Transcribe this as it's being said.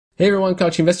Hey everyone,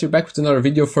 Couch Investor back with another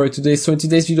video for you today. So in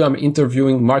today's video, I'm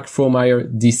interviewing Mark Frohnmayer,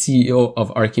 the CEO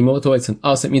of ARCIMOTO. It's an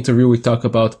awesome interview. We talk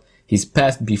about his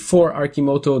past before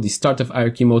ARCIMOTO, the start of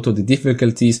ARCIMOTO, the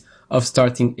difficulties of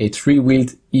starting a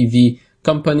three-wheeled EV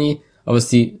company,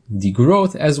 obviously the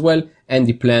growth as well, and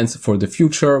the plans for the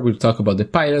future. We'll talk about the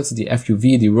pilots, the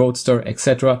FUV, the Roadster,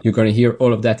 etc. You're going to hear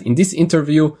all of that in this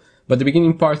interview. But the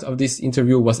beginning part of this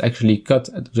interview was actually cut.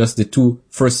 Just the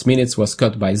first 2 minutes was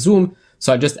cut by Zoom.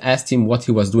 So I just asked him what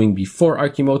he was doing before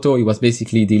ARCIMOTO. He was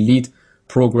basically the lead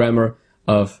programmer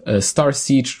of Star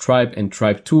Siege, Tribe, and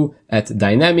Tribe 2 at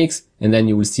Dynamics. And then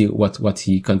you will see what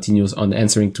he continues on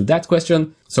answering to that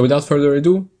question. So without further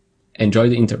ado, enjoy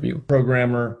the interview.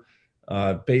 Programmer,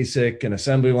 basic and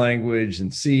assembly language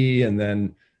and C, and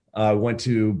then went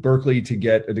to Berkeley to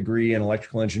get a degree in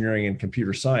electrical engineering and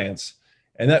computer science.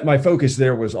 And that my focus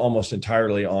there was almost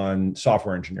entirely on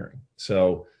software engineering.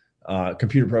 So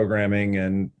computer programming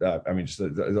and just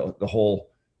the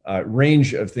whole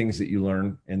range of things that you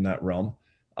learn in that realm.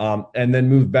 And then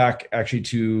moved back actually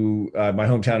to my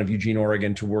hometown of Eugene,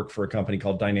 Oregon to work for a company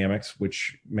called Dynamics,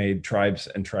 which made Tribes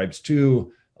and Tribes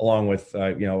 2, along with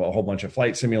a whole bunch of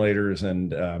flight simulators.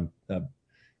 And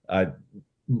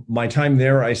my time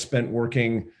there, I spent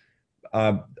working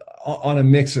on a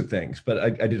mix of things, but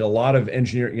I did a lot of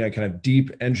engineering, kind of deep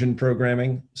engine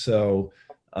programming. So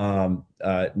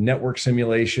network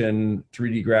simulation,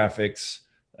 3D graphics,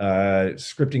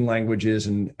 scripting languages,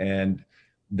 and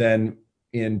then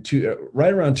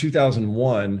right around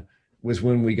 2001 was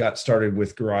when we got started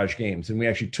with Garage Games, and we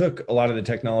actually took a lot of the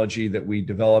technology that we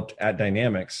developed at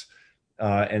Dynamics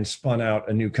and spun out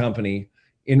a new company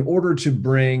in order to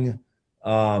bring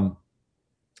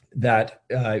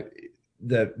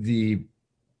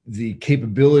the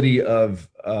capability of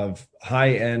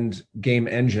high-end game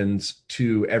engines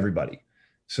to everybody.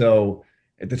 So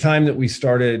at the time that we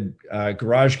started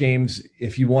Garage Games,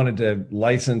 if you wanted to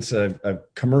license a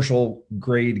commercial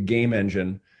grade game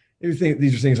engine, these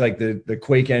are things like the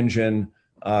Quake engine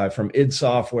from id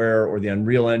Software or the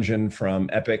Unreal Engine from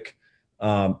Epic.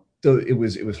 So it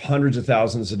was hundreds of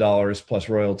thousands of dollars plus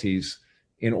royalties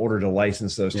in order to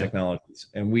license those technologies.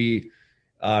 And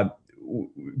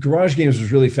Garage Games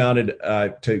was really founded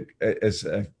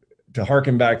to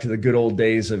harken back to the good old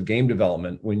days of game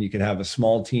development, when you could have a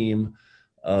small team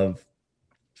of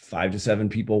 5 to 7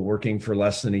 people working for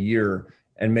less than a year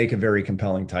and make a very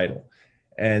compelling title.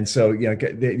 And so,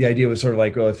 the idea was sort of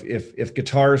like, well, if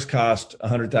guitars cost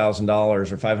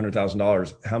 $100,000 or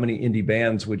 $500,000, how many indie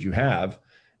bands would you have?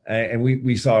 And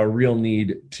we saw a real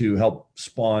need to help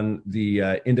spawn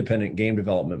the independent game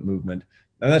development movement.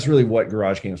 And that's really what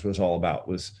Garage Games was all about,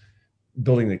 was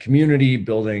building the community,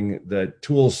 building the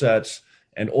tool sets,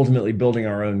 and ultimately building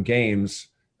our own games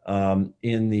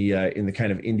in the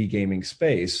kind of indie gaming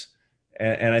space.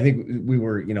 And I think we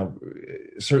were,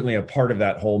 certainly a part of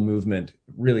that whole movement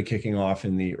really kicking off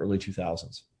in the early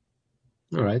 2000s.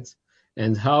 All right.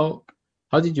 And how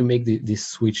did you make this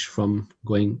switch from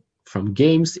going from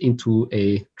games into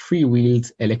a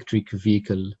three-wheeled electric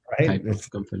vehicle type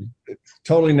of company?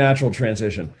 Totally natural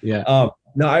transition. Yeah.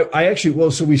 No, I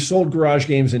actually, so we sold Garage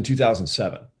Games in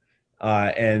 2007.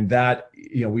 And that,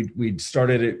 we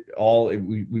started it all,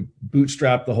 we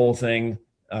bootstrapped the whole thing.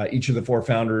 Each of the 4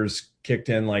 founders kicked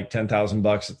in like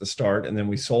 $10,000 at the start, and then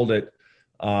we sold it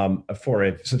for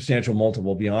a substantial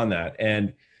multiple beyond that.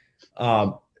 And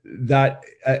that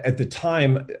at the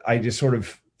time, I just sort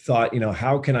of thought,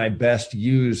 how can I best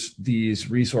use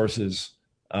these resources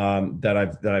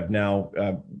that I've now,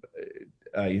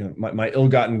 my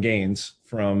ill-gotten gains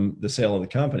from the sale of the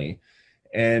company,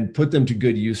 and put them to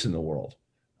good use in the world.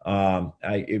 For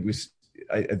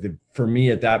me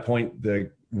at that point,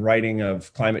 the writing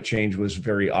of climate change was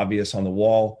very obvious on the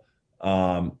wall.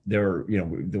 The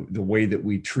way that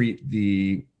we treat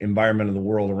the environment of the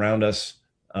world around us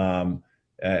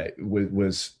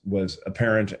was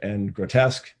apparent and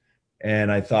grotesque.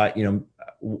 And I thought,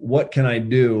 what can I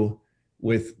do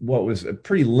with what was a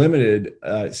pretty limited,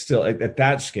 still at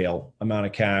that scale, amount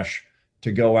of cash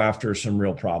to go after some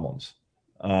real problems.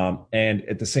 And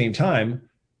at the same time,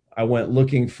 I went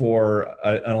looking for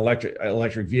an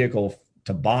electric vehicle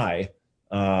to buy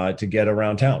to get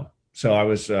around town. So I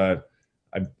was at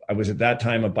that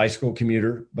time a bicycle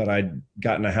commuter, but I'd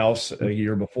gotten a house a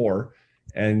year before,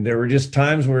 and there were just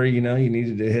times where you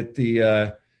needed to hit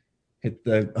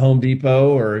the Home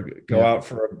Depot or go out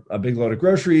for a big load of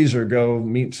groceries or go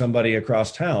meet somebody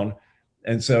across town.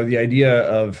 And so the idea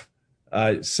of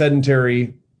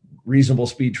sedentary, reasonable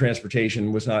speed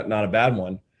transportation was not a bad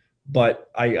one. But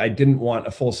I didn't want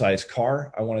a full-size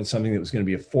car. I wanted something that was going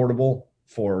to be affordable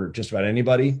for just about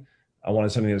anybody. I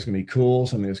wanted something that was going to be cool,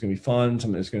 something that's going to be fun,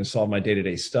 something that's going to solve my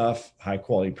day-to-day stuff, high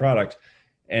quality product,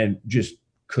 and just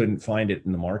couldn't find it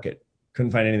in the market.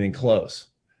 Couldn't find anything close.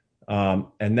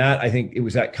 And that, I think it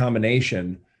was that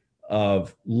combination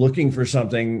of looking for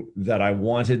something that I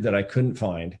wanted that I couldn't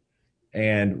find,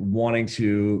 and wanting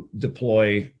to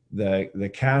deploy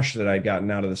the cash that I'd gotten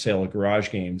out of the sale of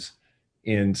garage games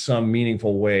in some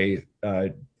meaningful way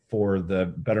for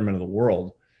the betterment of the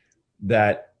world,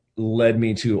 that led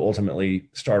me to ultimately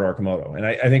start ARCIMOTO. And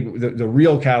I think the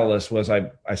real catalyst was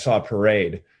I saw a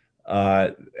parade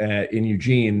in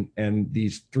Eugene, and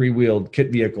these three-wheeled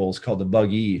kit vehicles called the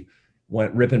Bug E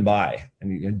went ripping by,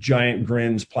 and giant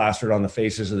grins plastered on the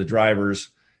faces of the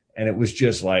drivers. And it was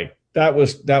just like, that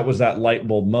was that light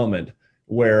bulb moment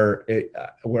where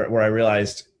I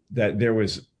realized that there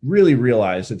was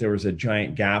a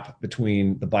giant gap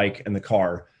between the bike and the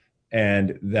car,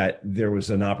 and that there was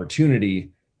an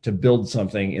opportunity to build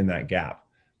something in that gap.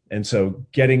 And so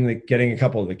getting a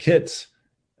couple of the kits,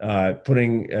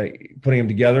 putting them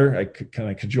together, I kind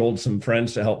of cajoled some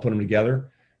friends to help put them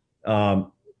together.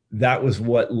 That was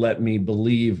what let me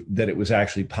believe that it was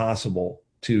actually possible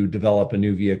to develop a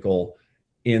new vehicle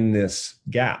in this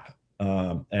gap.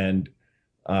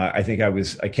 I think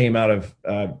I came out of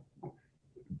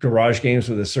garage games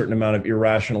with a certain amount of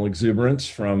irrational exuberance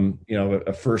from,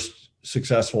 a first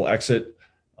successful exit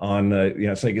on,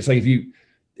 it's like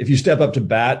if you step up to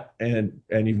bat and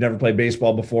you've never played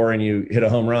baseball before and you hit a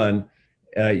home run,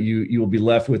 you will be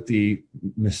left with the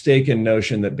mistaken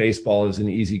notion that baseball is an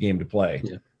easy game to play.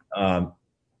 Yeah.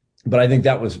 But I think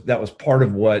that was part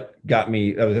of what got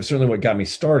me. That was certainly what got me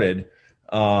started.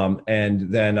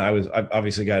 And then I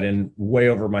obviously got in way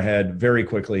over my head very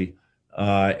quickly,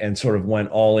 and sort of went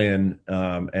all in,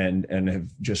 and have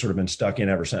just sort of been stuck in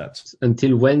ever since.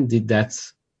 Until when did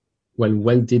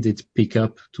when did it pick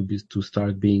up to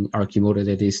start being ARCIMOTO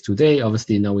that is today?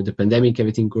 Obviously now with the pandemic,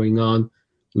 everything going on,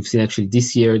 we've seen actually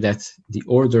this year that the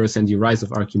orders and the rise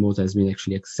of ARCIMOTO has been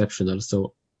actually exceptional.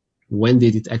 So when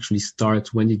did it actually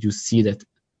start? When did you see that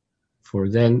for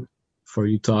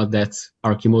you thought that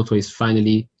ARCIMOTO is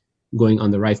finally going on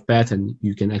the right path and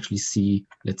you can actually see,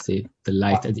 let's say, the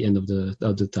light at the end of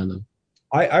the tunnel?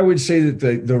 I would say that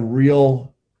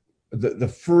the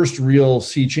first real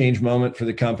sea change moment for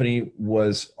the company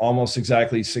was almost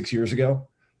exactly 6 years ago.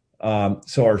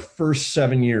 So our first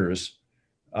 7 years,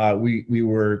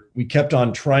 we kept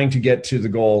on trying to get to the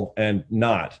goal and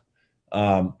not.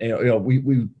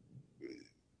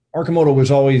 ARCIMOTO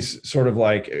was always sort of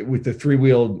like, with the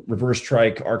three-wheeled reverse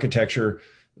trike architecture,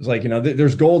 it was like,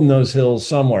 there's gold in those hills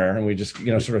somewhere. And we just,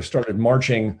 sort of started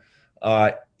marching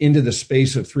into the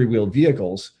space of three-wheeled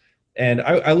vehicles. And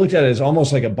I looked at it as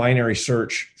almost like a binary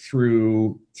search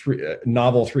through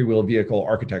novel three-wheeled vehicle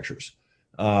architectures.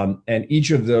 And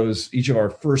each of our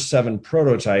first 7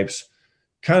 prototypes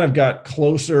kind of got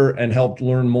closer and helped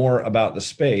learn more about the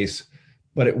space.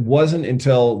 But it wasn't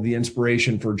until the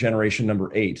inspiration for generation number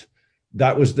 8,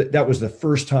 that was the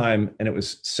first time, and it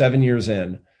was 7 years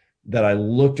in, that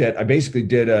I basically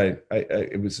did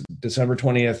it was December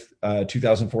 20th,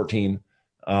 2014.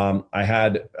 I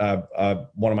had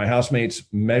one of my housemates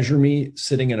measure me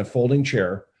sitting in a folding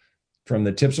chair from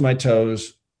the tips of my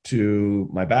toes to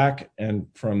my back and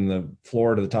from the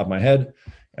floor to the top of my head.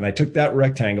 And I took that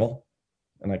rectangle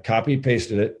and I copy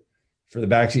pasted it for the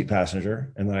backseat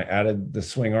passenger. And then I added the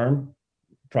swing arm,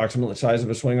 approximate size of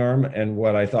a swing arm, and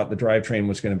what I thought the drivetrain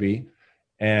was going to be.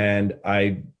 And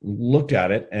I looked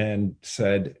at it and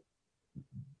said,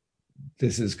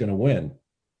 this is going to win.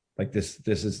 Like it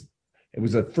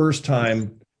was the first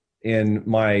time in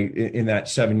that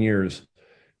 7 years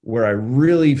where I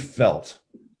really felt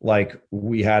like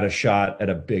we had a shot at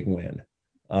a big win.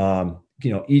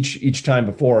 Each time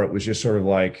before, it was just sort of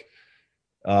like,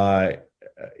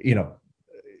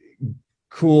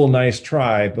 cool, nice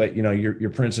try, but your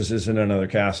princess is in another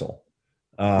castle.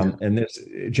 And this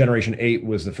generation 8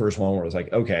 was the first one where it was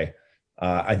like, okay,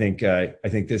 I think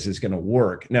this is going to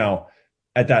work. Now,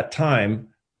 at that time,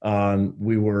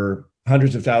 we were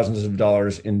hundreds of thousands of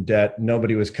dollars in debt.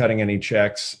 Nobody was cutting any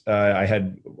checks. I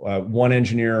had one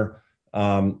engineer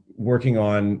working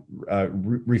on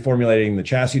reformulating the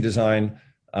chassis design.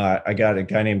 I got a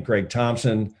guy named Greg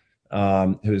Thompson,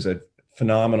 who's a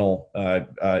phenomenal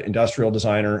industrial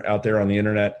designer out there on the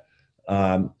internet,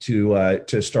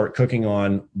 to start cooking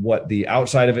on what the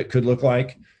outside of it could look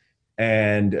like.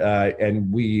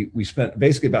 And we spent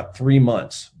basically about 3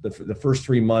 months, the first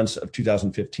 3 months of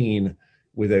 2015,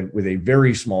 with a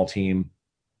very small team,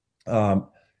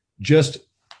 just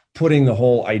putting the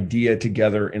whole idea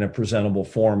together in a presentable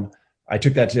form. I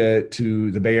took that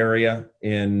to the Bay Area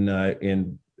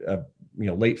in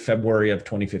late February of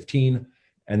 2015.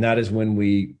 And that is when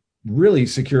we really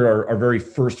secured our very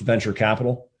first venture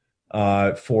capital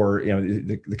for,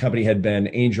 the company had been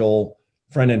angel,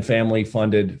 friend and family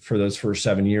funded for those first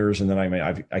 7 years. And then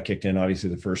I kicked in, obviously,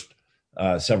 the first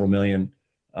several million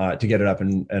to get it up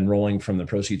and rolling from the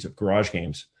proceeds of Garage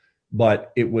Games.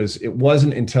 But it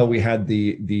wasn't until we had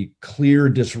the clear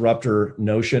disruptor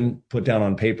notion put down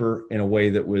on paper in a way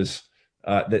that was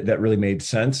that really made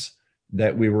sense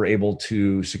that we were able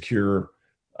to secure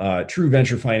true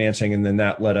venture financing, and then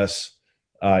that let us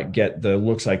get the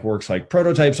looks like works like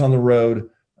prototypes on the road,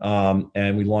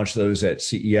 and we launched those at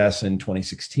CES in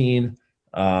 2016,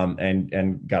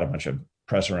 and got a bunch of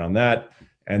press around that.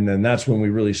 And then that's when we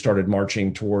really started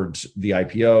marching towards the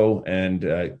IPO, and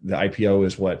the IPO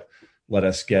is what let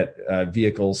us get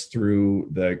vehicles through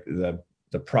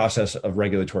the process of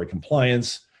regulatory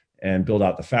compliance and build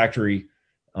out the factory.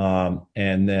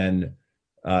 And then,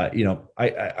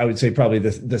 I would say probably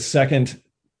the second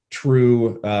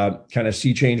true kind of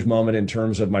sea change moment in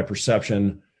terms of my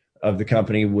perception of the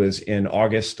company was in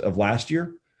August of last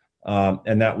year.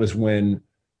 And that was when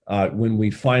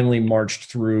we finally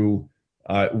marched through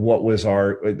what was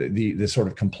the sort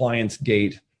of compliance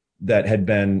gate that had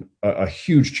been a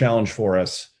huge challenge for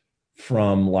us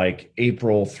from like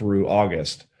April through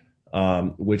August,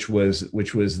 which was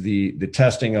the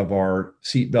testing of our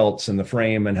seat belts and the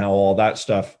frame and how all that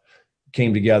stuff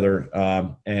came together.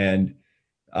 And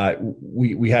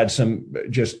we had some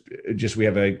we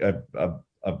have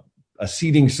a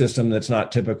seating system that's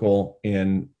not typical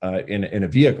in a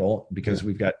vehicle, because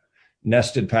we've got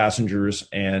nested passengers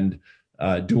and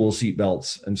dual seat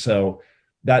belts, and so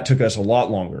that took us a lot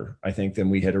longer, I think,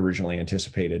 than we had originally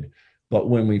anticipated. But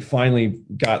when we finally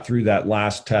got through that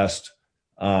last test,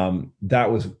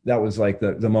 that was like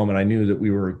the moment I knew that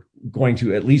we were going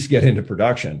to at least get into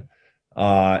production.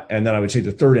 And then I would say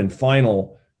the third and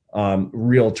final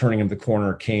real turning of the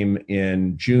corner came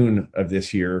in June of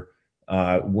this year,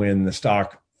 when the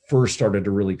stock first started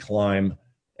to really climb,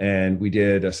 and we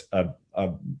did a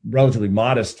relatively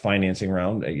modest financing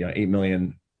round, $8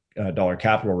 million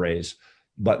capital raise.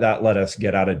 But that let us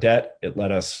get out of debt. It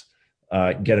let us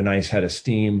get a nice head of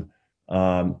steam,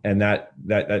 and that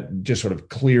just sort of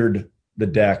cleared the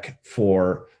deck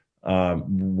for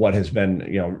what has been,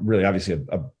 really obviously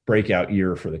a breakout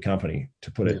year for the company,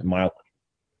 to put it mildly.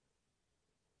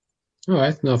 All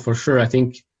right, no, for sure. I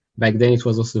think back then it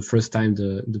was also the first time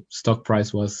the stock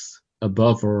price was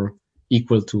above or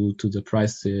equal to the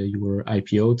price you were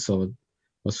IPO'd. So it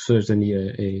was certainly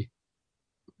a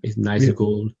nice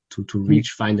goal to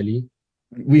reach finally.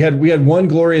 We had one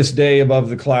glorious day above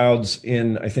the clouds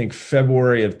in, I think,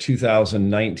 February of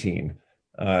 2019.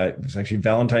 It was actually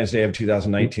Valentine's Day of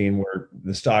 2019, where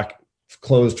the stock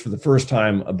closed for the first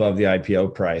time above the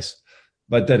IPO price,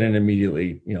 but then it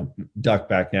immediately, ducked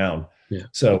back down. Yeah.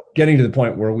 So getting to the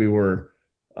point where we were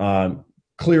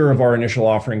clear of our initial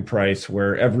offering price,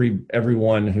 where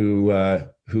everyone who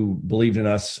believed in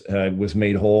us was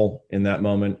made whole in that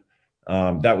moment.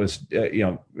 That was,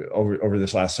 over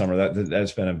this last summer,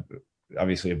 that's been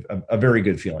obviously a very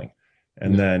good feeling.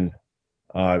 And then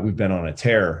we've been on a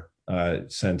tear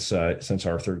since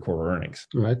our third quarter earnings.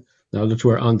 All right. Now that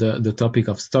we're on the topic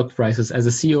of stock prices, as a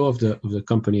CEO of the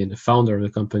company and the founder of the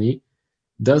company,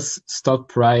 does stock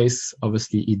price,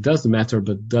 obviously it does matter,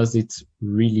 but does it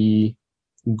really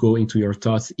go into your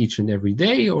thoughts each and every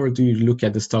day, or do you look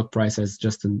at the stock price as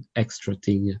just an extra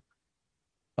thing?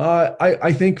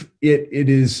 I think it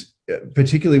is,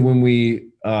 particularly when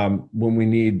we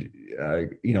need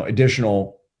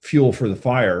additional fuel for the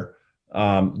fire,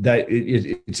 that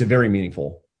it's a very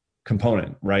meaningful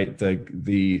component, right?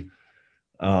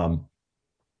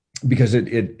 Because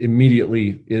it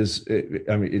immediately is.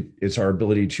 It's our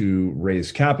ability to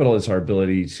raise capital. It's our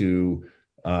ability to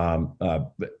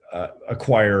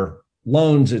acquire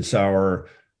loans. It's our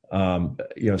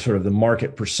sort of the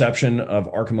market perception of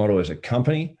ARCIMOTO as a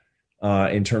company,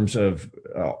 in terms of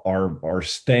our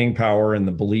staying power and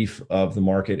the belief of the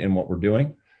market in what we're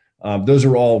doing. Those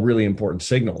are all really important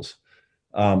signals.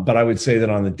 But I would say that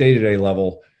on the day-to-day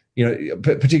level,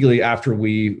 particularly after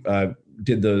we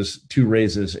did those two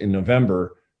raises in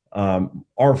November,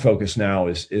 our focus now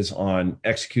is on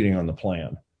executing on the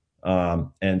plan.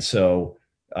 And so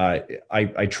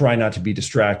I try not to be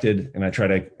distracted, and I try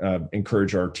to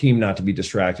encourage our team not to be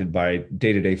distracted by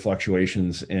day-to-day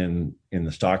fluctuations in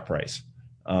the stock price.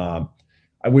 I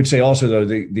would say also,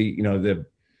 though,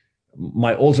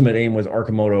 my ultimate aim with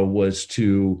ARCIMOTO was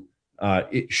to,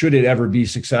 should it ever be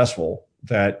successful,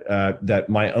 that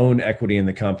my own equity in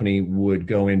the company would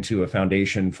go into a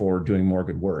foundation for doing more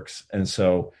good works. And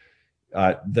so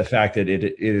the fact that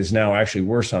it is now actually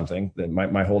worth something, that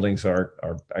my holdings are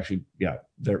actually, yeah,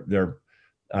 they're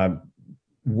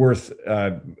worth,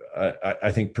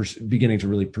 I think, beginning to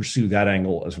really pursue that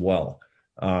angle as well.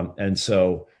 And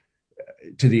so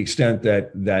to the extent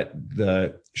that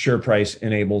the share price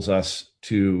enables us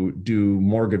to do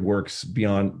more good works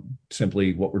beyond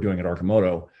simply what we're doing at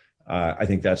Arcimoto, I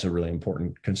think that's a really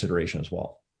important consideration as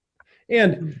well.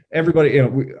 And everybody,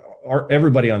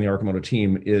 everybody on the Arcimoto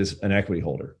team is an equity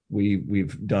holder.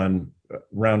 We've done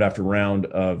round after round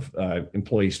of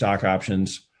employee stock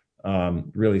options,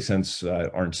 really since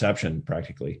our inception,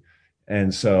 practically.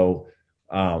 And so,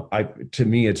 to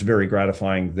me, it's very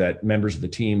gratifying that members of the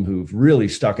team who've really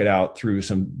stuck it out through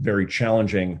some very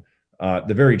challenging,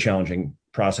 the very challenging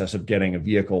process of getting a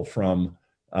vehicle from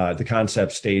the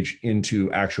concept stage into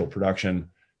actual production.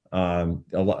 A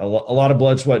lot of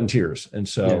blood, sweat, and tears. And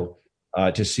so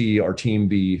to see our team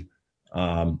be,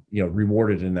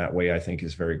 rewarded in that way, I think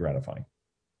is very gratifying.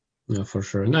 Yeah, for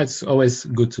sure. And it's always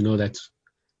good to know that,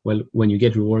 well, when you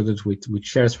get rewarded with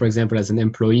shares, for example, as an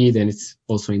employee, then it's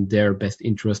also in their best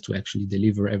interest to actually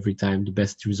deliver every time the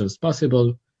best results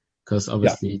possible, because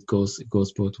obviously it goes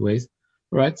both ways,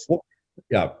 right? Well,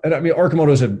 yeah, and I mean,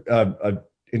 Arcimoto is a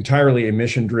entirely a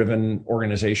mission-driven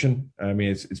organization. I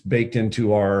mean, it's baked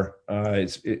into our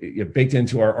baked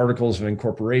into our articles of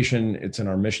incorporation. It's in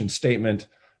our mission statement.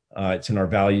 It's in our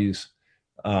values.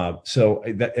 So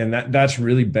that's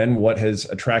really been what has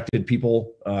attracted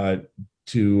people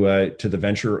to the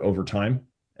venture over time,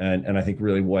 and I think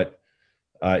really what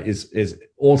is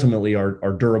ultimately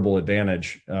our durable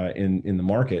advantage in the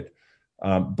market.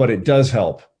 But it does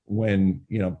help when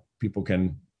people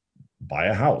can buy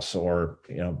a house or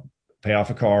pay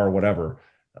off a car or whatever,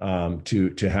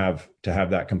 to have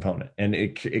that component, and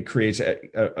it creates a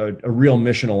real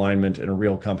mission alignment and a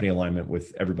real company alignment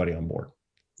with everybody on board.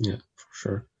 Yeah, for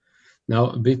sure. Now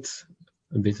a bit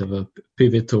of a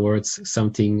pivot towards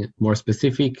something more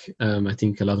specific. I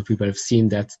think a lot of people have seen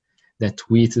that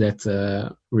tweet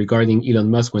that regarding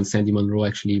Elon Musk, when Sandy Munro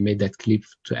actually made that clip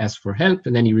to ask for help,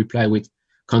 and then he replied with,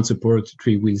 "Can't support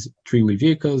three-wheel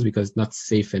vehicles because it's not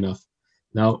safe enough."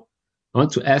 Now, I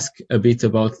want to ask a bit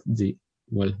about the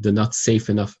not safe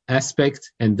enough aspect,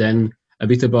 and then a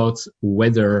bit about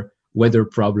weather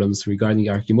problems regarding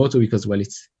Arcimoto, because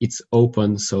it's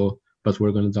open. So, but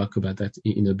we're going to talk about that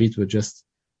in a bit. But just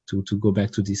to go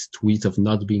back to this tweet of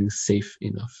not being safe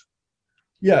enough.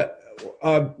 Yeah,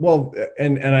 well,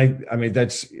 and I mean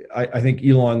I think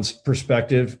Elon's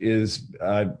perspective is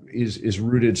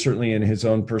rooted certainly in his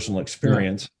own personal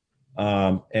experience,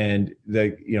 and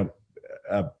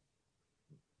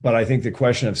but I think the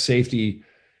question of safety,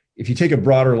 if you take a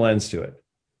broader lens to it,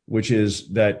 which is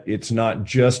that it's not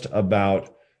just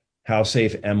about how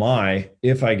safe am I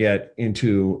if I get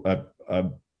into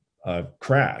a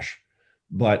crash,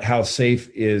 but how safe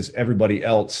is everybody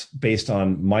else based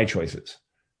on my choices.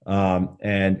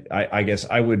 And I guess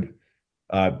I would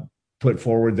put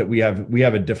forward that we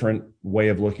have a different way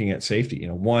of looking at safety.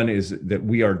 One is that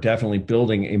we are definitely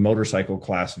building a motorcycle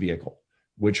class vehicle,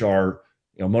 which are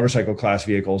motorcycle class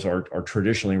vehicles are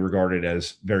traditionally regarded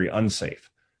as very unsafe.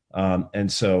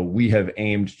 And so we have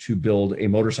aimed to build a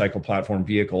motorcycle platform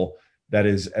vehicle that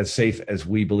is as safe as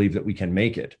we believe that we can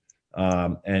make it.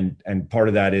 And part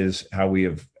of that is how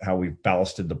we've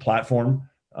ballasted the platform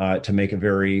to make a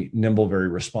very nimble, very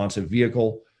responsive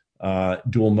vehicle,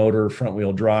 dual motor front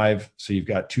wheel drive. So you've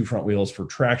got two front wheels for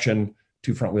traction,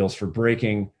 two front wheels for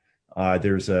braking.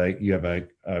 You have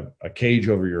a cage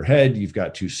over your head. You've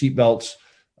got two seat belts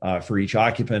for each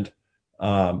occupant.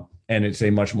 And it's a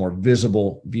much more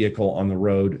visible vehicle on the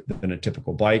road than a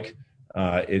typical bike.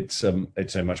 It's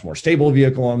a much more stable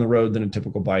vehicle on the road than a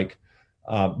typical bike.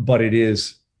 But it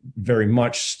is very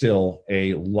much still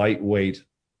a lightweight,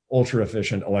 ultra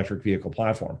efficient electric vehicle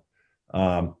platform.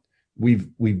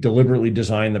 We've deliberately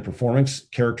designed the performance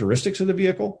characteristics of the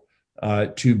vehicle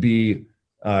to be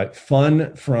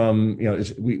fun from,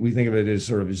 we think of it as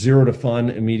sort of 0 to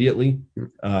fun immediately.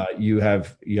 You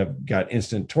have got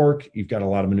instant torque. You've got a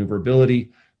lot of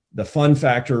maneuverability. The fun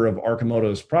factor of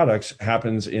Arcimoto's products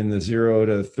happens in the 0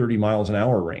 to 30 miles an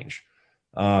hour range.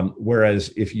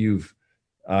 Whereas if you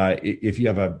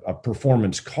have a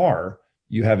performance car,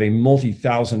 you have a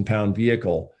multi-thousand-pound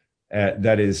vehicle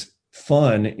that is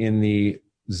fun in the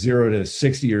 0 to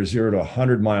 60 or 0 to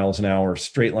 100 miles an hour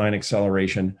straight line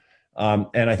acceleration.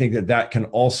 And I think that can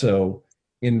also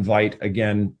invite,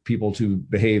 again, people to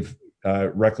behave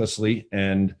recklessly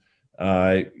and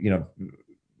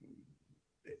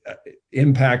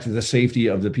impact the safety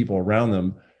of the people around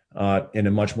them in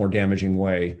a much more damaging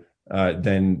way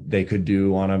than they could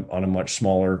do on a much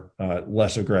smaller,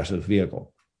 less aggressive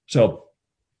vehicle. So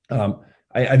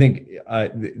I think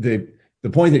the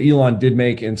point that Elon did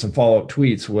make in some follow-up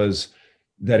tweets was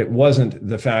that it wasn't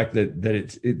the fact that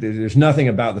there's nothing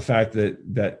about the fact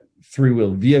that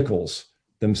three-wheeled vehicles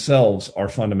themselves are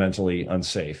fundamentally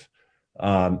unsafe.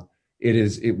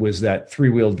 It was that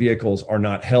three-wheeled vehicles are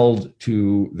not held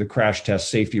to the crash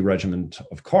test safety regimen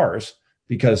of cars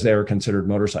because they are considered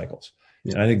motorcycles.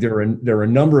 Yeah. And I think there are a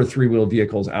number of three-wheeled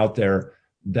vehicles out there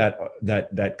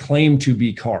that claim to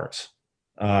be cars.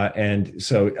 And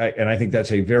I think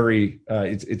that's a very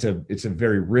it's a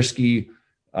very risky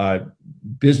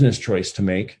business choice to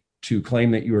make, to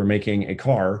claim that you are making a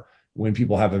car when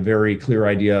people have a very clear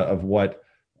idea of what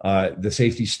the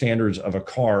safety standards of a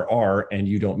car are, and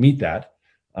you don't meet that.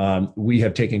 We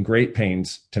have taken great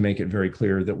pains to make it very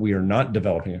clear that we are not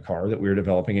developing a car, that we are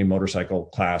developing a motorcycle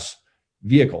class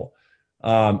vehicle.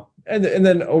 And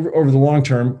then over the long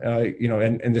term,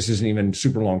 and this isn't even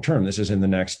super long term, this is in the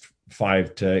next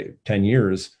 5 to 10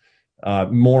 years,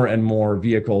 more and more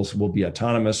vehicles will be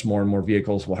autonomous, more and more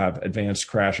vehicles will have advanced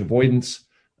crash avoidance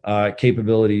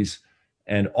capabilities,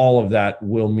 and all of that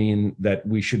will mean that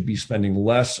we should be spending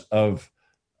less of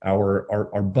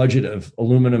our budget of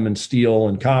aluminum and steel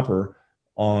and copper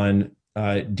on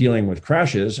dealing with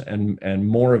crashes, and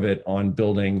more of it on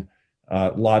building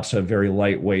lots of very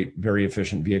lightweight, very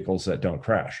efficient vehicles that don't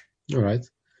crash. All right.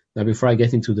 Now, before I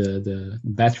get into the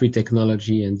battery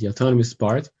technology and the autonomous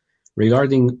part,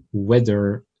 regarding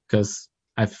weather, because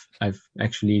I've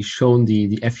actually shown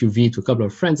the FUV to a couple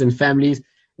of friends and families,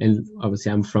 and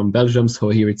obviously I'm from Belgium, so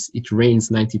here it rains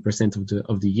 90%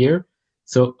 of the year.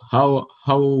 So how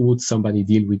would somebody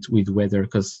deal with weather?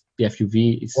 Because the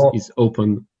FUV is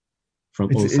open from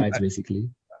all sides, basically.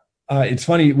 It's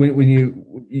funny when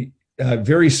you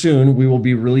very soon we will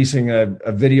be releasing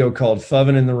a video called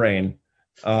 "Thovin in the Rain,"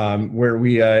 where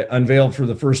we unveiled for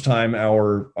the first time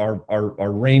our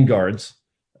rain guards,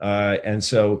 and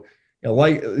so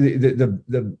like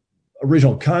the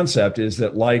original concept is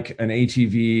that, like an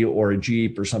ATV or a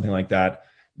Jeep or something like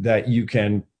that you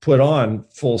can put on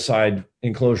full side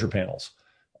enclosure panels.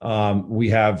 We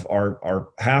have our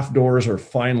half doors are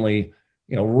finally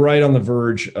right on the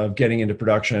verge of getting into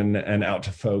production and out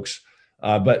to folks.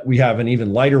 But we have an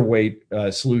even lighter weight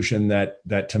solution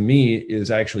that to me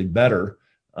is actually better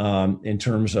in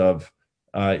terms of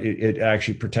it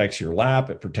actually protects your lap,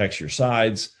 it protects your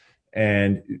sides.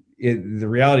 And the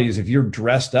reality is, if you're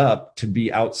dressed up to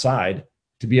be outside,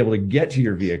 to be able to get to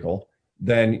your vehicle,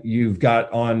 then you've got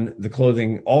on the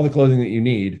clothing, all the clothing that you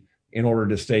need in order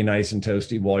to stay nice and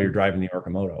toasty while you're driving the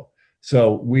ARCIMOTO.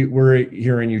 So we're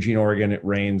here in Eugene, Oregon. It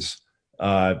rains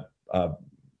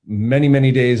many,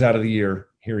 many days out of the year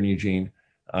here in Eugene.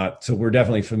 So we're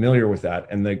definitely familiar with that.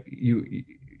 And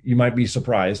you might be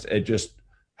surprised at just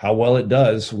how well it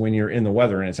does when you're in the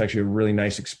weather. And it's actually a really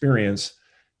nice experience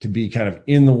to be kind of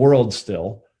in the world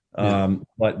still,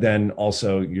 but then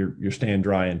also you're staying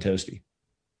dry and toasty.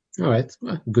 All right,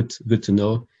 well, good to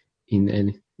know.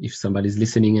 And if somebody's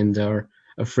listening and are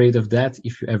afraid of that,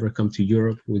 if you ever come to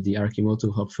Europe with the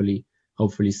ARCIMOTO,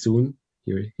 hopefully soon,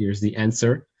 here's the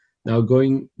answer. Now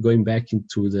going back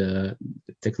into the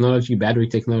technology, battery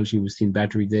technology, we've seen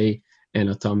Battery Day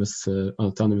and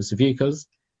autonomous vehicles.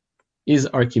 Is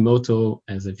ARCIMOTO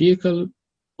as a vehicle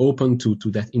open to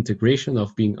that integration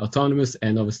of being autonomous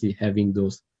and obviously having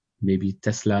those maybe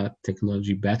Tesla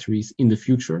technology batteries in the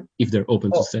future, if they're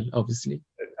open to sell, obviously?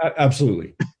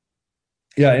 Absolutely.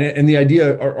 Yeah, and the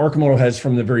idea, ARCIMOTO has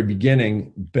from the very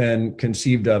beginning been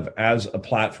conceived of as a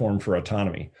platform for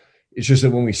autonomy. It's just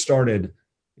that when we started,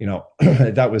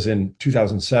 that was in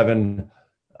 2007.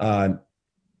 The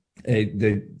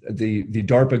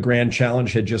DARPA Grand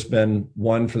Challenge had just been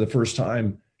won for the first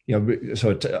time.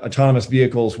 So autonomous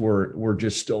vehicles were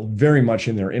just still very much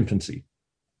in their infancy.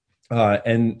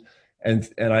 And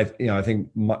I think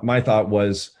my thought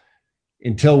was,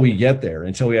 until we get there,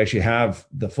 until we actually have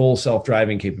the full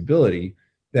self-driving capability,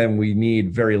 then we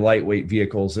need very lightweight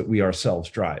vehicles that we ourselves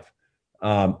drive.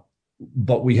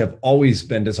 But we have always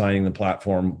been designing the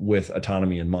platform with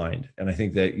autonomy in mind. And I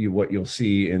think that what you'll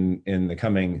see in the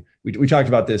coming, we talked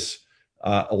about this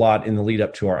a lot in the lead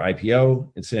up to our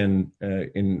IPO. It's in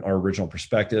our original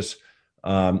prospectus.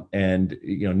 And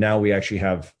now we actually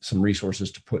have some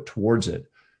resources to put towards it.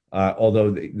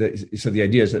 Although the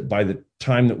idea is that by the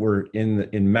time that we're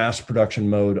in mass production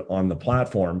mode on the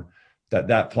platform,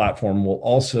 that platform will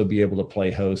also be able to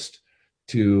play host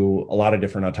to a lot of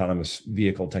different autonomous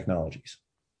vehicle technologies.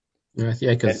 Yeah,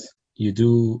 because you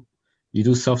do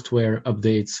software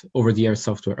updates, over-the-air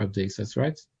software updates. That's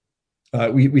right.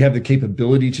 We have the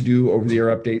capability to do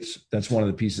over-the-air updates. That's one of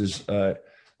the pieces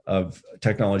of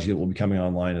technology that will be coming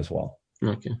online as well.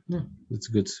 Okay, no, that's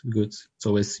good. Good. It's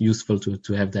always useful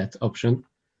to have that option.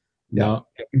 Yeah, Now,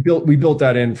 we built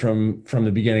that in from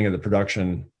the beginning of the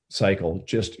production cycle.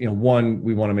 Just one,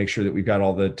 we want to make sure that we've got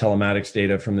all the telematics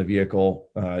data from the vehicle,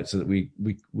 so that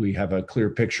we have a clear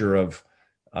picture of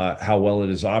how well it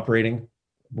is operating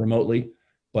remotely.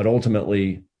 But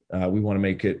ultimately, we want to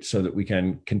make it so that we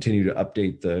can continue to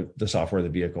update the software of the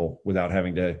vehicle without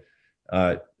having to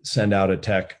send out a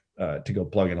tech to go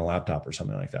plug in a laptop or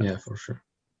something like that. Yeah, for sure.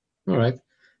 All right.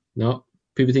 Now,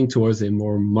 pivoting towards a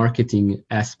more marketing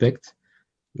aspect,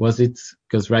 was it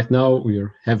because right now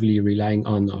we're heavily relying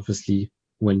on, obviously,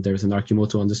 when there's an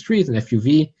ARCIMOTO on the street, an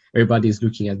FUV, everybody is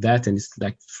looking at that and it's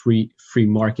like free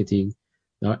marketing.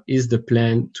 Now, is the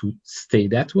plan to stay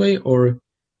that way, or do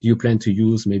you plan to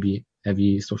use maybe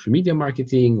heavy social media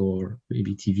marketing or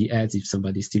maybe TV ads if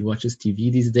somebody still watches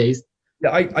TV these days?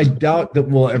 Yeah, I doubt that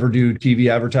we'll ever do TV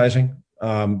advertising,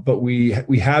 but we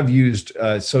have used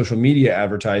social media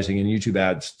advertising and YouTube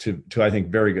ads to I think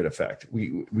very good effect.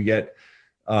 We get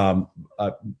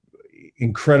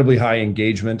incredibly high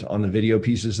engagement on the video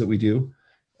pieces that we do,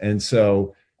 and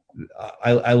so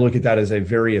I look at that as a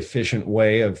very efficient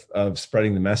way of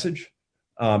spreading the message.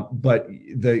 But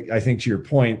I think to your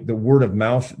point, the word of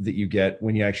mouth that you get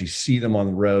when you actually see them on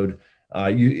the road.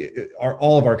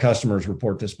 All of our customers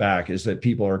report this back, is that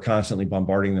people are constantly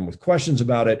bombarding them with questions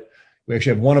about it. We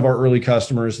actually have one of our early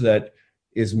customers that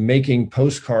is making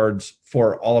postcards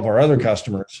for all of our other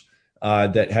customers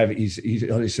that have, he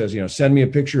says, send me a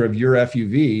picture of your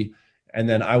FUV and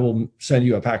then I will send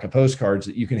you a pack of postcards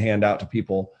that you can hand out to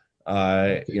people,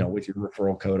 with your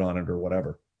referral code on it or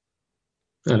whatever.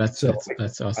 Oh, that's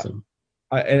awesome.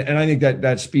 And I think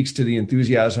that speaks to the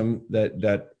enthusiasm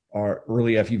that our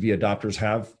early FUV adopters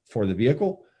have for the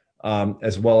vehicle,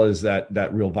 as well as that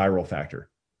real viral factor.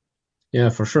 Yeah,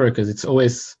 for sure, because it's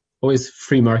always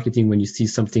free marketing when you see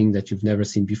something that you've never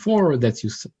seen before, or that you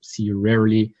see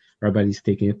rarely. Everybody's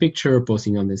taking a picture,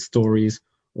 posting on their stories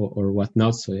or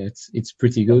whatnot. So it's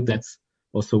pretty good. That's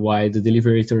also why the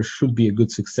Deliverator should be a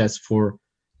good success for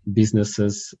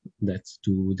businesses that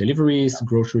do deliveries,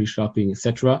 grocery shopping,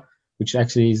 etc. Which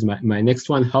actually is my next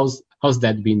one. How's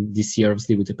that been this year?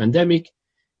 Obviously, with the pandemic,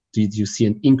 did you see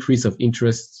an increase of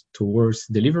interest towards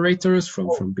Deliverators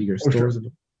from bigger stores?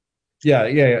 Sure. Yeah.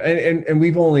 And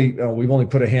we've only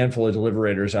put a handful of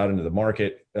Deliverators out into the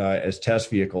market as test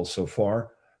vehicles so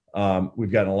far.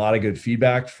 We've gotten a lot of good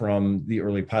feedback from the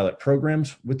early pilot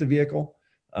programs with the vehicle,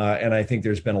 and I think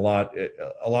there's been a lot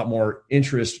more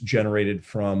interest generated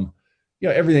from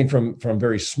everything from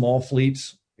very small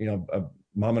fleets,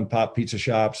 mom and pop pizza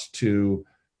shops to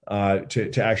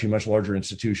actually much larger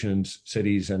institutions,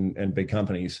 cities, and big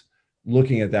companies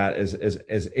looking at that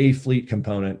as a fleet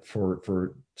component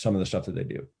for some of the stuff that they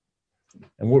do.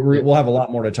 And we'll have a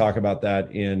lot more to talk about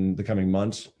that in the coming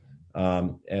months,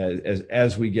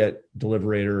 as we get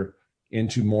Deliverator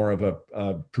into more of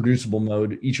a producible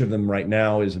mode. Each of them right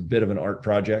now is a bit of an art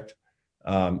project,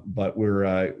 but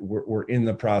we're in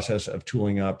the process of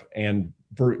tooling up, and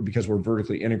because we're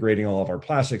vertically integrating all of our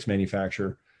plastics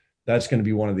manufacture, that's going to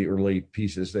be one of the early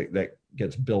pieces that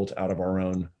gets built out of our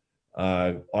own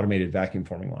automated vacuum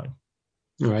forming line.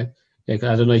 All right. I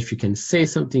don't know if you can say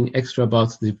something extra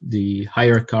about the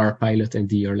hire car pilot and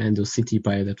the Orlando City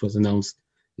pilot that was announced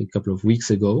a couple of weeks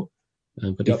ago,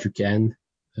 but if you can.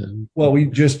 Well, we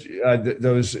just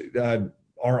those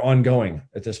are ongoing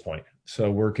at this point, so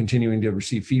we're continuing to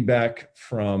receive feedback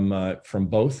from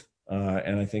both,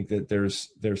 and I think that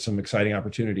there's some exciting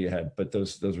opportunity ahead. But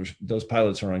those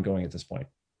pilots are ongoing at this point.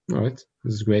 All right,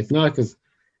 this is great. No, because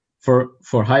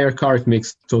for hire car, it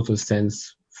makes total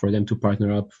sense for them to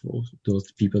partner up for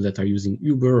those people that are using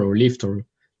Uber or Lyft or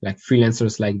like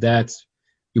freelancers like that,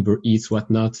 Uber Eats,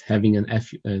 whatnot. Having an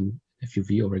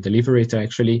FUV or a Deliverator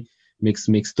actually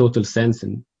makes total sense,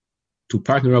 and to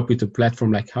partner up with a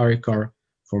platform like HireCar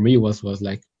for me was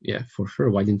like, yeah, for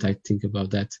sure. Why didn't I think about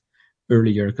that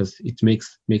earlier? Because it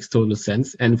makes total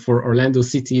sense. And for Orlando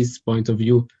City's point of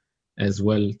view as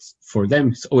well, for them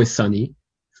it's always sunny,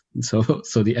 so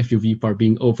the FUV part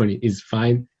being open is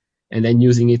fine. And then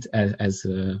using it as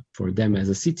for them as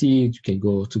a city, you can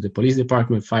go to the police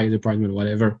department, fire department,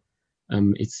 whatever.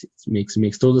 It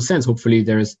makes total sense. Hopefully,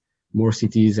 there's more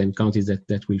cities and counties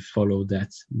that will follow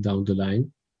that down the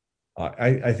line.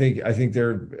 I think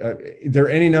there are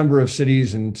any number of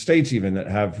cities and states even that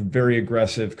have very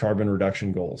aggressive carbon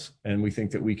reduction goals, and we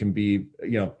think that we can be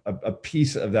a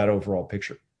piece of that overall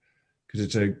picture, because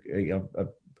it's a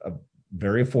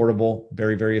very affordable,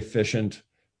 very, very efficient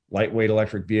lightweight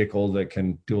electric vehicle that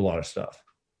can do a lot of stuff.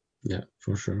 Yeah,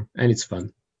 for sure. And it's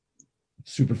fun.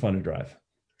 Super fun to drive.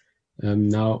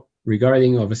 Now,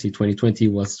 regarding obviously 2020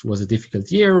 was a difficult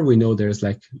year. We know there's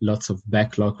like lots of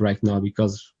backlog right now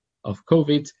because of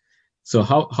COVID. So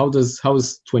how is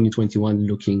 2021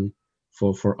 looking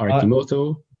for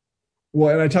ARCIMOTO?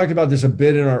 Well, and I talked about this a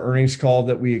bit in our earnings call,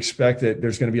 that we expect that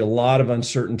there's going to be a lot of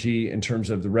uncertainty in terms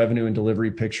of the revenue and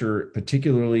delivery picture,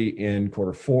 particularly in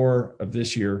Q4 of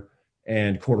this year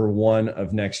and Q1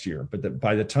 of next year. But that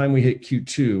by the time we hit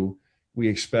Q2, we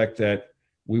expect that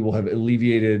we will have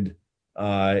alleviated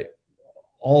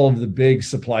all of the big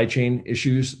supply chain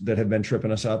issues that have been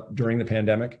tripping us up during the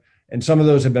pandemic. And some of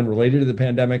those have been related to the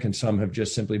pandemic, and some have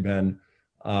just simply been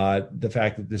the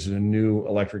fact that this is a new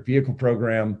electric vehicle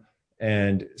program,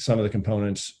 and some of the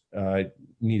components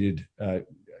need the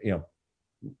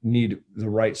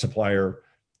right supplier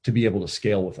to be able to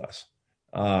scale with us.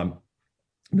 But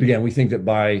again, we think that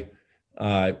by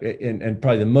and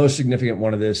probably the most significant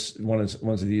one of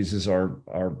these is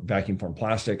our vacuum form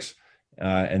plastics,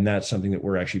 and that's something that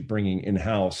we're actually bringing in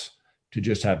house to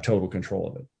just have total control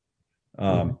of it.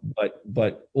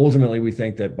 But ultimately, we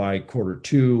think that by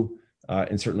Q2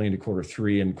 and certainly into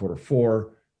Q3 and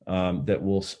Q4. That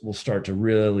we'll start to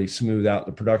really smooth out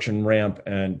the production ramp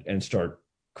and start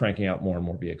cranking out more and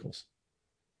more vehicles.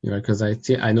 Yeah, because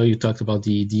I know you talked about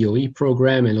the DOE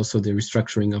program and also the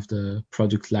restructuring of the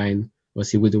product line,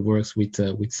 obviously with the works with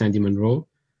Sandy Munro.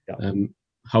 Yeah.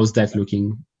 How's that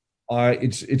looking?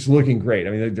 It's looking great.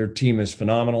 I mean, their team is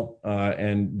phenomenal,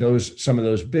 and some of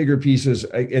those bigger pieces,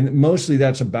 and mostly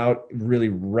that's about really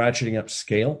ratcheting up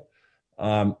scale,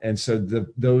 and so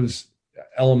those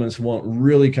elements won't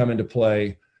really come into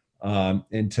play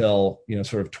until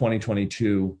sort of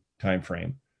 2022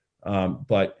 timeframe.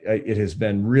 But it has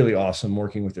been really awesome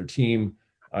working with their team.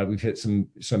 We've hit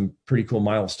some pretty cool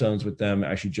milestones with them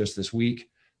actually just this week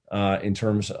in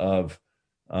terms of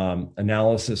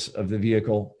analysis of the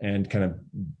vehicle and kind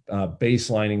of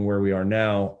baselining where we are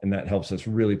now, and that helps us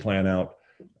really plan out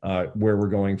where we're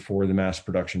going for the mass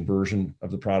production version of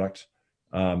the product.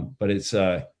 But it's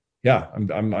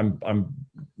I'm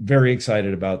very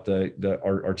excited about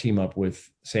our team up with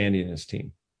Sandy and his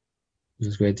team.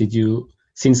 That's great.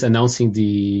 Since announcing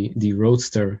the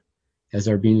Roadster, has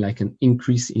there been like an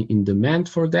increase in demand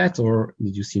for that, or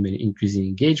did you see many increase in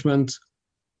engagement?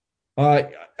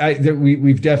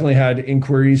 We've definitely had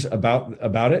inquiries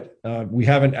about it. We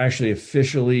haven't actually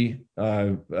officially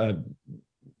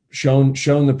shown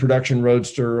the production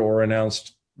Roadster or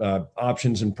announced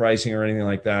options and pricing or anything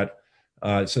like that.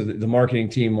 So the marketing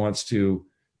team wants to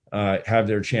have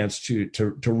their chance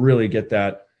to really get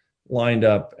that lined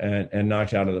up and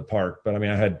knocked out of the park. But I mean,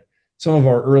 I had some of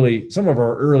our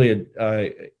early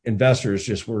investors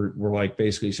just were like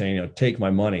basically saying, take my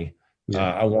money.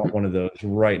 Yeah. I want one of those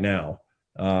right now.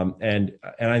 And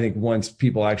I think once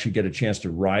people actually get a chance to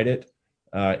ride it,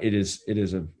 it is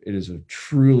a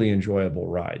truly enjoyable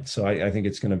ride. So I think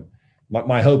it's going to.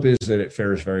 My hope is that it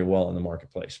fares very well in the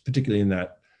marketplace, particularly in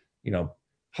that,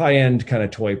 high-end kind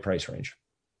of toy price range.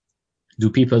 Do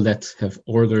people that have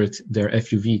ordered their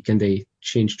FUV, can they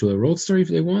change to a Roadster if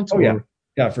they want? Oh,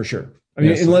 yeah, for sure. I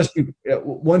mean,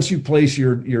 once you place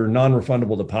your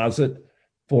non-refundable deposit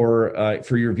for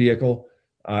your vehicle,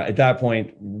 at that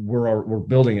point we're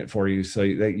building it for you, so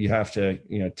that you have to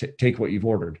take what you've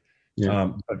ordered.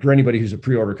 Yeah. But for anybody who's a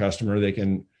pre-order customer, they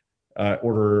can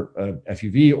order a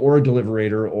FUV or a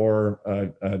Deliverator or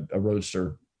a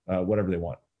Roadster, whatever they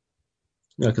want.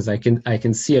 Yeah, because I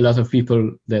can see a lot of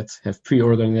people that have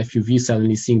pre-ordered an FUV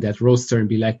suddenly seeing that Roadster and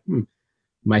be like,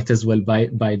 might as well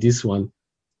buy this one.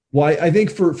 Well, I think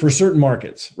for certain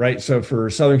markets, right? So for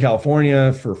Southern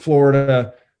California, for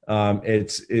Florida,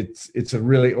 it's a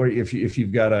really, or if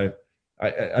you've got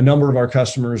a number of our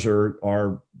customers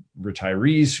are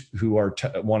retirees who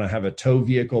want to have a tow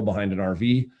vehicle behind an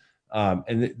RV.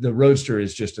 And the Roadster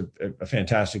is just a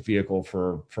fantastic vehicle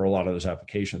for a lot of those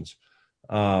applications.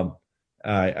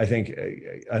 I think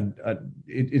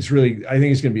it's going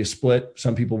to be a split.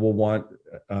 Some people will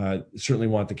certainly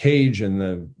want the cage and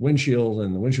the windshield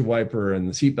and the windshield wiper and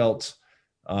the seat belts.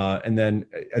 And then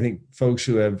I think folks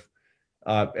who have,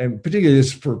 and particularly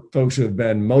this for folks who have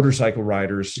been motorcycle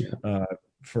riders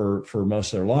for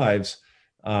most of their lives,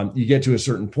 you get to a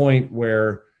certain point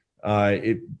where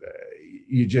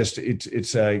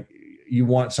you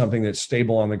want something that's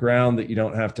stable on the ground, that you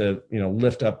don't have to,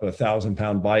 lift up a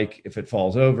 1,000-pound bike if it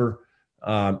falls over.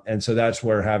 And so that's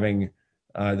where having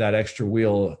that extra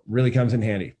wheel really comes in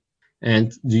handy.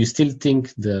 And do you still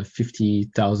think the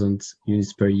 50,000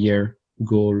 units per year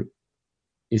goal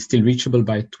is still reachable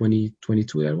by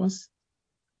 2022? That was?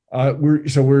 We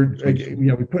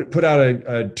put out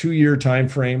a 2-year time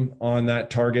frame on that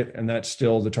target, and that's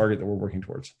still the target that we're working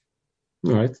towards.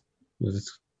 All right,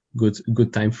 that's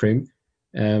good time frame.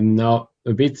 Now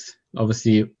a bit,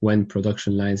 obviously, when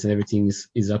production lines and everything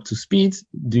is up to speed,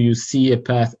 do you see a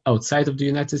path outside of the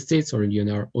United States, or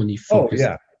you are only focused?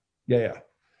 Oh yeah.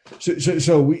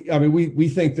 So we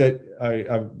think that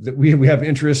that we have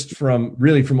interest from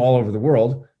all over the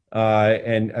world,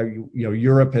 and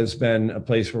Europe has been a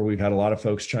place where we've had a lot of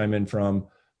folks chime in from,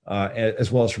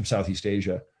 as well as from Southeast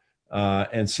Asia,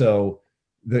 and so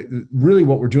really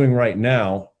what we're doing right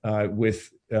now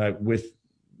with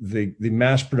the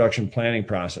mass production planning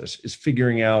process is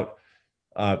figuring out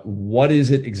what is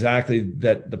it exactly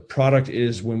that the product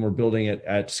is when we're building it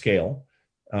at scale.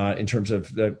 In terms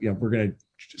of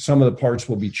some of the parts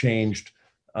will be changed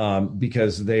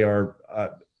because they are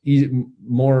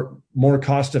more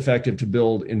cost effective to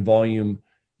build in volume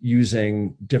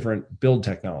using different build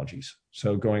technologies.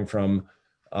 So going from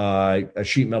a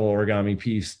sheet metal origami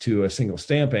piece to a single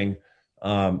stamping,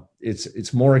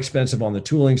 it's more expensive on the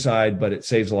tooling side, but it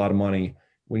saves a lot of money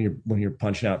when you're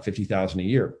punching out 50,000 a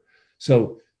year.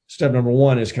 So step number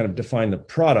one is kind of define the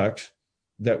product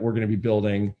that we're going to be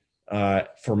building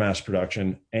for mass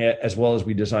production, as well as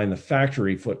we design the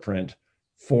factory footprint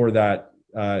for that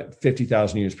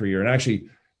 50,000 units per year. And actually,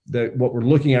 what we're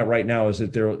looking at right now is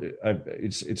that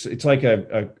it's like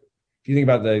if you think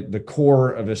about the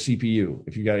core of a CPU,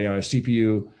 if you got a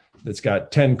CPU that's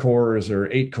got 10 cores or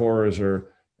 8 cores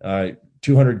or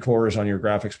 200 cores on your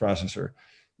graphics processor,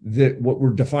 what we're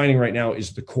defining right now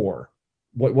is the core.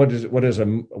 What does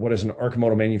an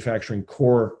ARCIMOTO manufacturing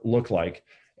core look like?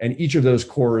 And each of those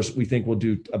cores, we think, will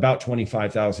do about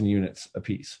 25,000 units a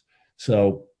piece.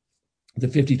 So the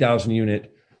 50,000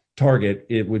 unit target,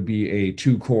 it would be a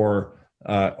 2-core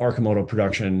ARCIMOTO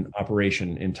production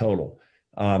operation in total.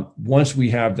 Once we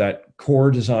have that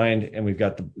core designed and we've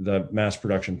got the mass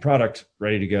production product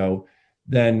ready to go,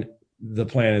 then the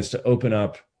plan is to open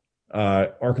up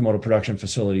ARCIMOTO production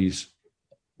facilities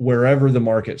wherever the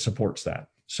market supports that.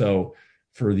 So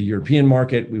for the European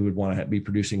market, we would want to be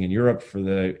producing in Europe. For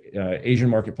the Asian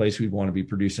marketplace, we'd want to be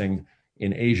producing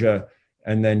in Asia,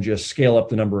 and then just scale up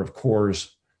the number of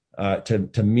cores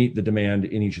to meet the demand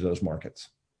in each of those markets.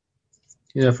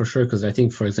 Yeah, for sure. Because I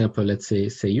think, for example, let's say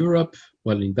Europe,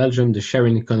 well, in Belgium, the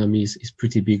sharing economy is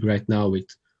pretty big right now, with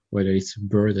whether it's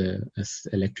Bird,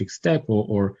 electric step,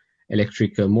 or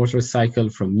electric motorcycle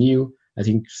from New. I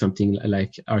think something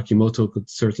like ARCIMOTO could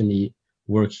certainly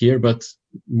work here. But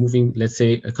moving, let's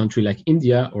say, a country like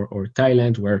India or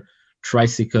Thailand, where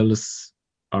tricycles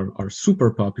are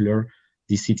super popular,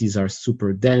 these cities are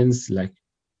super dense, like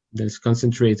dense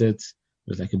concentrated,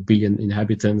 there's like 1 billion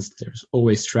inhabitants, there's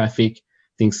always traffic.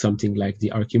 I think something like the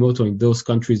ARCIMOTO in those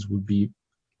countries would be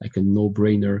like a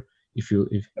no-brainer if you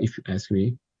ask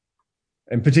me.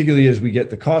 And particularly as we get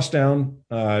the cost down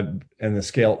and the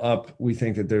scale up, we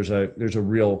think that there's a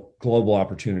real global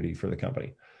opportunity for the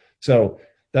company. So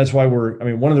that's why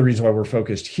one of the reasons why we're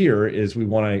focused here is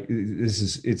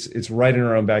it's right in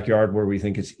our own backyard where we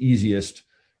think it's easiest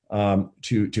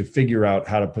to figure out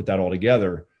how to put that all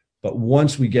together. But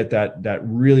once we get that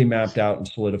really mapped out and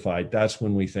solidified, that's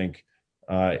when we think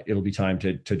it'll be time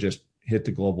to just hit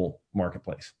the global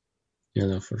marketplace. Yeah,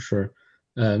 no, for sure.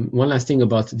 One last thing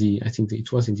about I think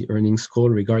it was in the earnings call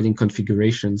regarding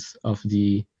configurations of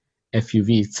the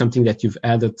FUV. It's something that you've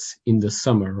added in the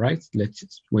summer, right?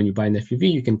 When you buy an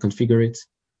FUV, you can configure it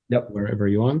wherever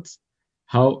you want.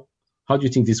 How do you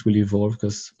think this will evolve?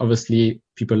 Because obviously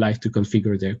people like to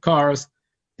configure their cars.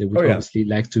 They would obviously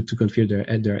like to configure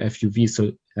their FUV.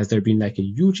 So has there been like a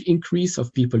huge increase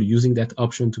of people using that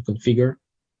option to configure?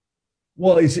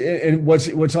 Well,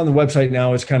 what's on the website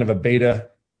now is kind of a beta.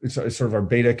 It's sort of our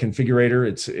beta configurator.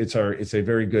 It's a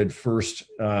very good first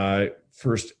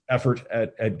effort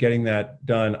at getting that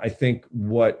done. I think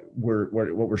what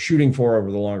we're shooting for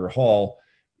over the longer haul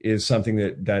is something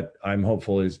that I'm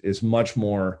hopeful is much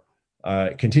more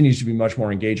continues to be much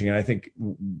more engaging. And I think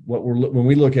when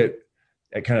we look at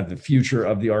kind of the future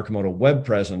of the ARCIMOTO web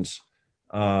presence,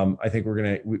 I think we're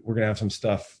gonna have some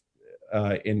stuff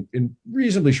in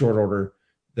reasonably short order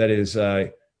that is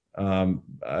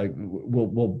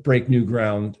will break new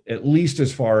ground, at least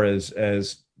as far as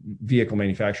vehicle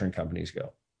manufacturing companies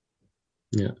go.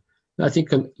 Yeah, I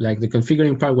think like the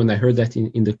configuring part, when I heard that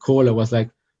in the call, I was like,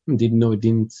 didn't know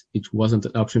it wasn't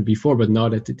an option before, but now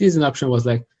that it is an option, I was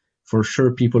like, for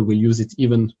sure people will use it.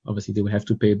 Even obviously they will have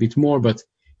to pay a bit more, but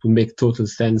it will make total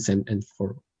sense. And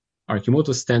for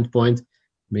ARCIMOTO's standpoint,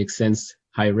 makes sense,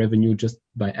 high revenue just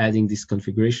by adding this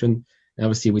configuration. And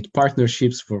obviously with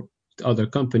partnerships, for other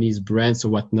companies, brands, or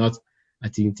whatnot. I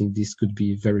think this could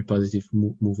be very positive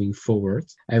moving forward.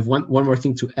 I have one more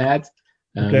thing to add,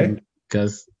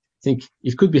 because I think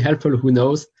it could be helpful. Who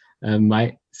knows?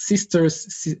 My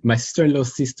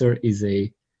sister-in-law's sister is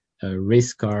a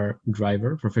race car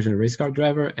driver, professional race car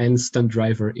driver, and stunt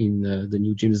driver in the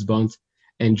new James Bond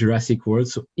and Jurassic World.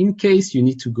 So in case you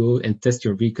need to go and test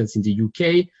your vehicles in the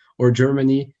UK or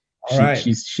Germany,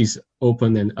 she's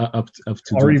open and up to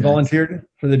already do that. Volunteered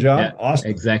for the job. Yeah,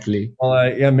 awesome. Exactly.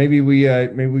 Yeah, maybe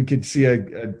we could see a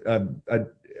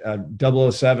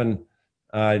 007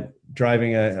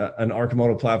 driving an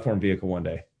ARCIMOTO platform vehicle one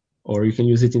day. Or you can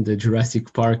use it in the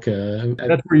Jurassic Park.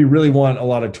 That's where you really want a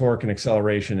lot of torque and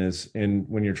acceleration, is in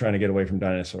when you're trying to get away from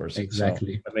dinosaurs.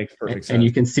 Exactly. So that makes perfect sense. And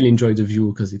you can still enjoy the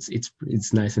view because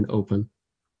it's nice and open.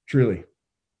 Truly.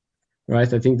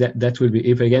 Right. I think that will be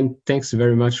it. But again, thanks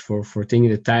very much for taking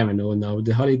the time. I know now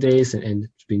the holidays and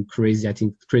it's been crazy. I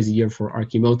think crazy year for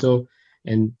ARCIMOTO.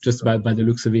 And just by the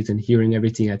looks of it and hearing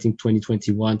everything, I think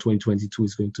 2021, 2022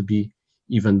 is going to be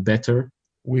even better.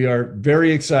 We are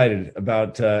very excited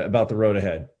about the road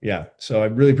ahead. Yeah. So I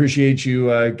really appreciate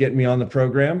you getting me on the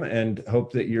program, and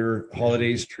hope that your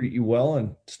holidays treat you well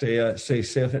and stay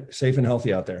safe and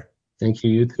healthy out there. Thank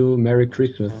you. You too. Merry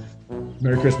Christmas.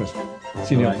 Merry Christmas.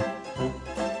 See you. Bye.